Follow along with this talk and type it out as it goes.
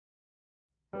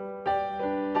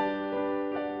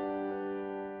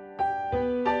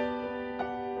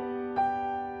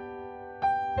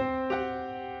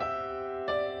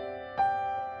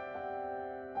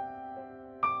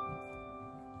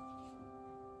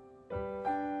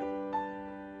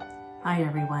Hi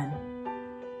everyone,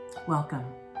 welcome.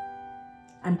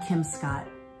 I'm Kim Scott,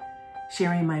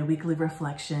 sharing my weekly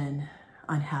reflection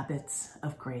on habits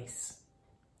of grace.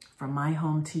 From my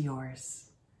home to yours,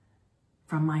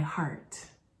 from my heart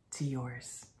to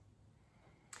yours.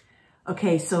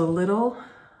 Okay, so a little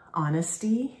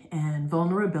honesty and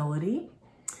vulnerability.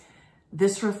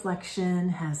 This reflection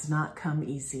has not come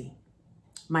easy.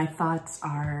 My thoughts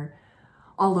are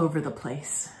all over the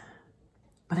place.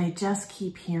 But I just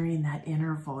keep hearing that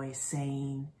inner voice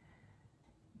saying,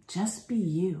 just be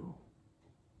you.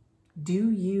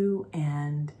 Do you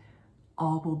and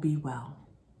all will be well.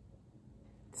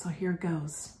 So here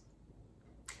goes.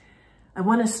 I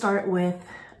want to start with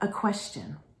a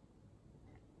question.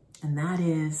 And that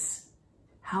is,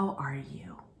 how are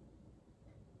you?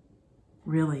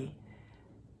 Really,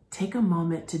 take a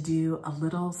moment to do a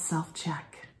little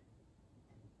self-check.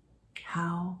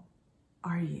 How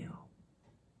are you?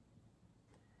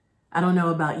 I don't know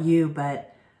about you,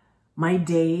 but my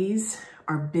days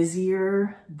are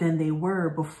busier than they were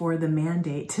before the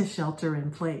mandate to shelter in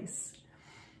place.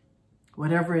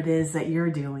 Whatever it is that you're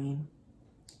doing,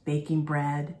 baking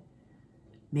bread,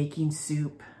 making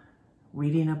soup,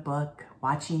 reading a book,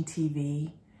 watching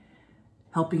TV,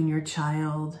 helping your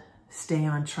child stay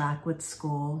on track with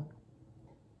school,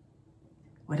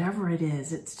 whatever it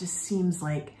is, it just seems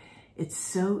like it's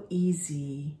so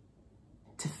easy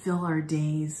to fill our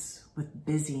days with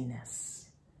busyness,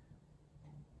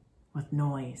 with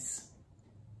noise.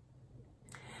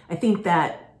 I think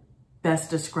that best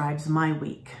describes my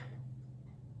week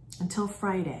until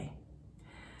Friday.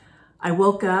 I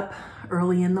woke up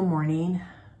early in the morning,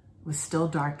 it was still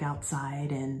dark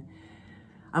outside, and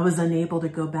I was unable to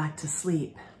go back to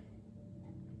sleep.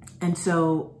 And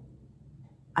so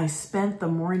I spent the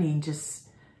morning just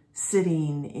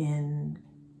sitting in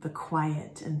the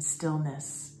quiet and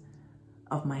stillness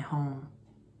of my home.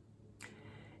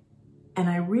 And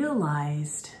I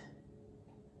realized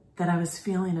that I was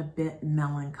feeling a bit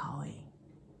melancholy.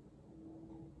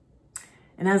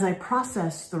 And as I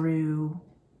processed through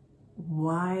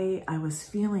why I was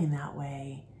feeling that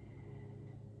way,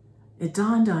 it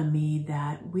dawned on me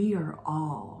that we are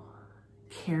all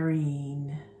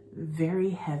carrying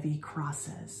very heavy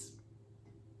crosses.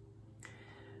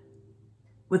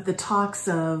 With the talks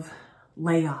of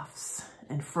layoffs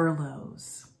and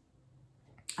furloughs,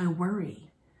 I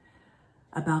worry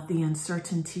about the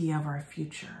uncertainty of our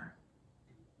future.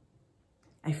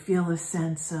 I feel a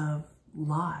sense of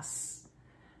loss,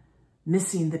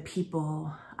 missing the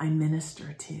people I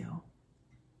minister to.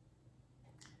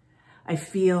 I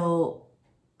feel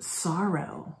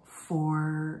sorrow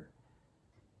for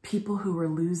people who are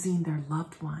losing their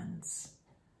loved ones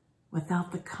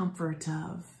without the comfort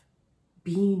of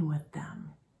being with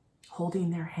them, holding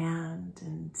their hand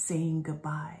and saying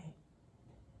goodbye.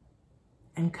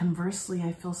 And conversely,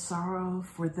 I feel sorrow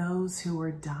for those who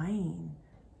are dying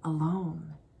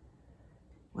alone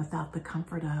without the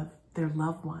comfort of their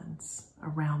loved ones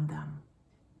around them.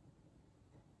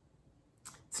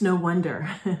 It's no wonder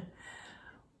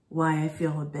why I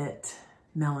feel a bit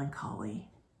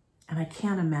melancholy. And I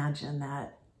can't imagine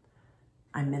that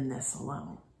I'm in this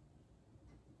alone.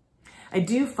 I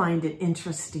do find it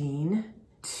interesting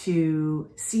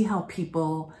to see how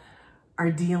people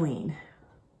are dealing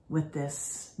with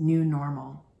this new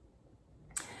normal.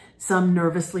 Some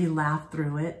nervously laugh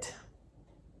through it.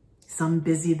 Some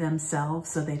busy themselves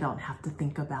so they don't have to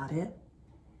think about it.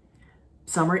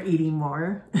 Some are eating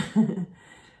more.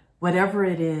 Whatever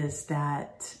it is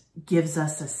that gives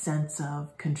us a sense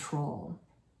of control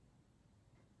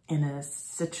in a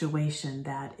situation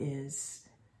that is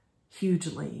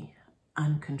hugely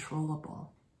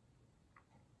uncontrollable.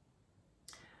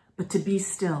 But to be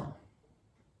still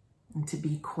and to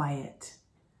be quiet,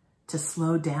 to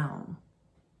slow down,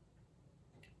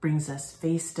 brings us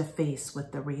face to face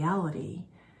with the reality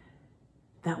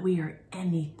that we are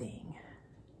anything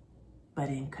but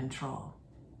in control.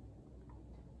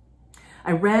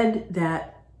 I read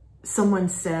that someone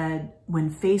said, when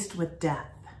faced with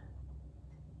death,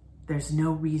 there's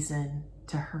no reason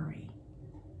to hurry.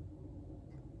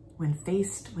 When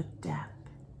faced with death,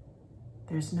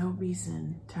 there's no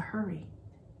reason to hurry.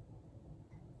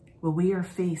 Well, we are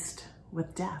faced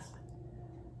with death.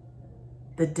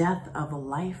 The death of a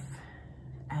life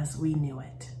as we knew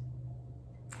it.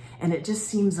 And it just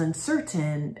seems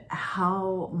uncertain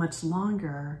how much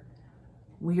longer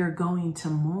we are going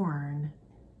to mourn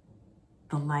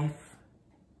the life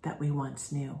that we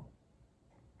once knew.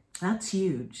 That's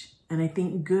huge. And I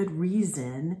think good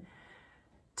reason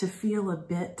to feel a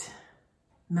bit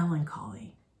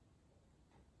melancholy.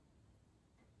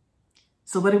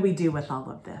 So what do we do with all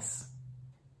of this?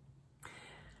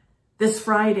 This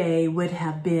Friday would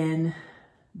have been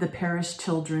the parish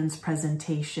children's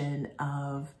presentation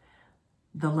of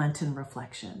the Lenten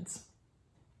reflections.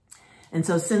 And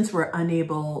so since we're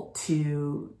unable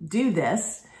to do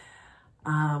this,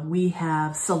 we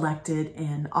have selected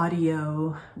an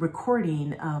audio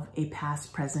recording of a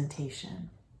past presentation.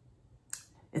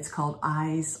 It's called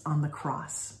Eyes on the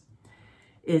Cross.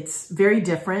 It's very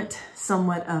different,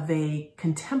 somewhat of a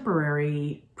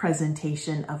contemporary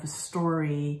presentation of a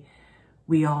story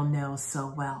we all know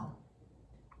so well.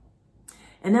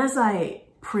 And as I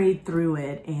prayed through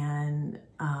it and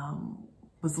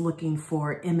was looking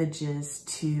for images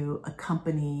to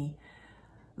accompany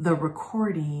the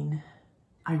recording,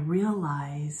 I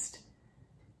realized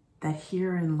that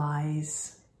herein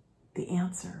lies the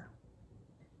answer.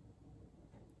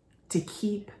 To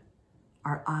keep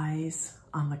our eyes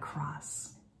on the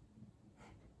cross.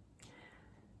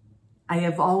 I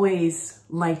have always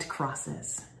liked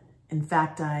crosses. In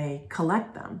fact, I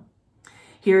collect them.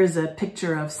 Here's a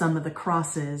picture of some of the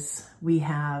crosses we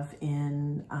have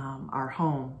in our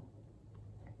home.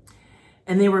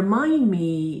 And they remind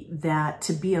me that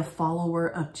to be a follower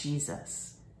of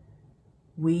Jesus,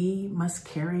 we must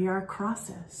carry our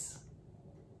crosses.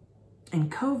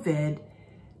 And COVID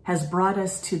has brought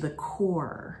us to the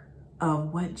core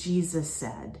of what Jesus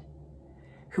said.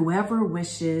 Whoever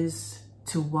wishes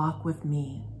to walk with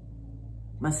me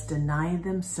must deny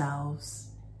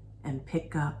themselves and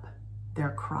pick up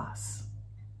their cross.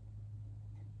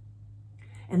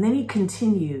 And then he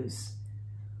continues,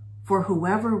 for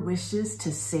whoever wishes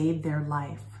to save their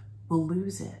life will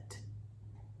lose it.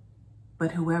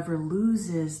 But whoever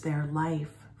loses their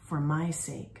life for my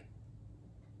sake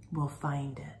will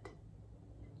find it.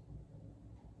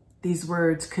 These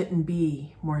words couldn't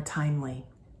be more timely.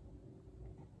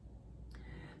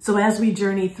 So as we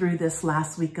journey through this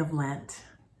last week of Lent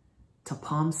to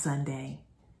Palm Sunday,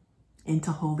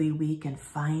 into Holy Week, and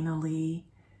finally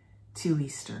to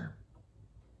Easter,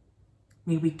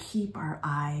 may we keep our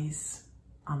eyes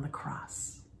on the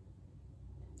cross,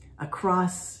 a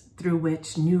cross through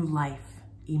which new life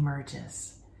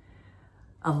emerges,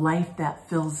 a life that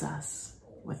fills us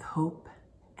with hope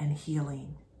and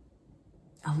healing,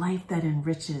 a life that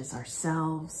enriches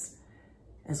ourselves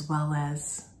as well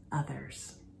as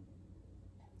others,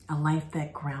 a life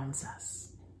that grounds us,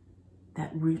 that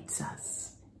roots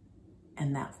us,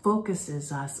 and that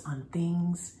focuses us on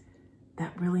things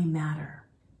that really matter,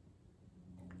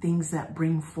 things that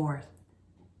bring forth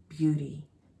beauty,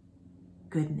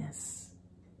 goodness,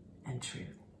 and truth.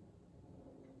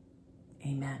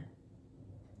 Amen.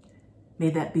 May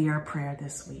that be our prayer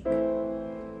this week.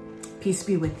 Peace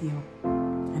be with you.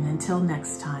 And until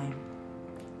next time,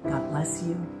 God bless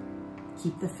you,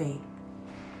 keep the faith,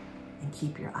 and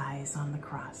keep your eyes on the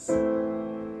cross.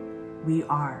 We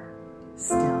are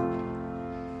still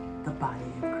the body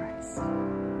of Christ.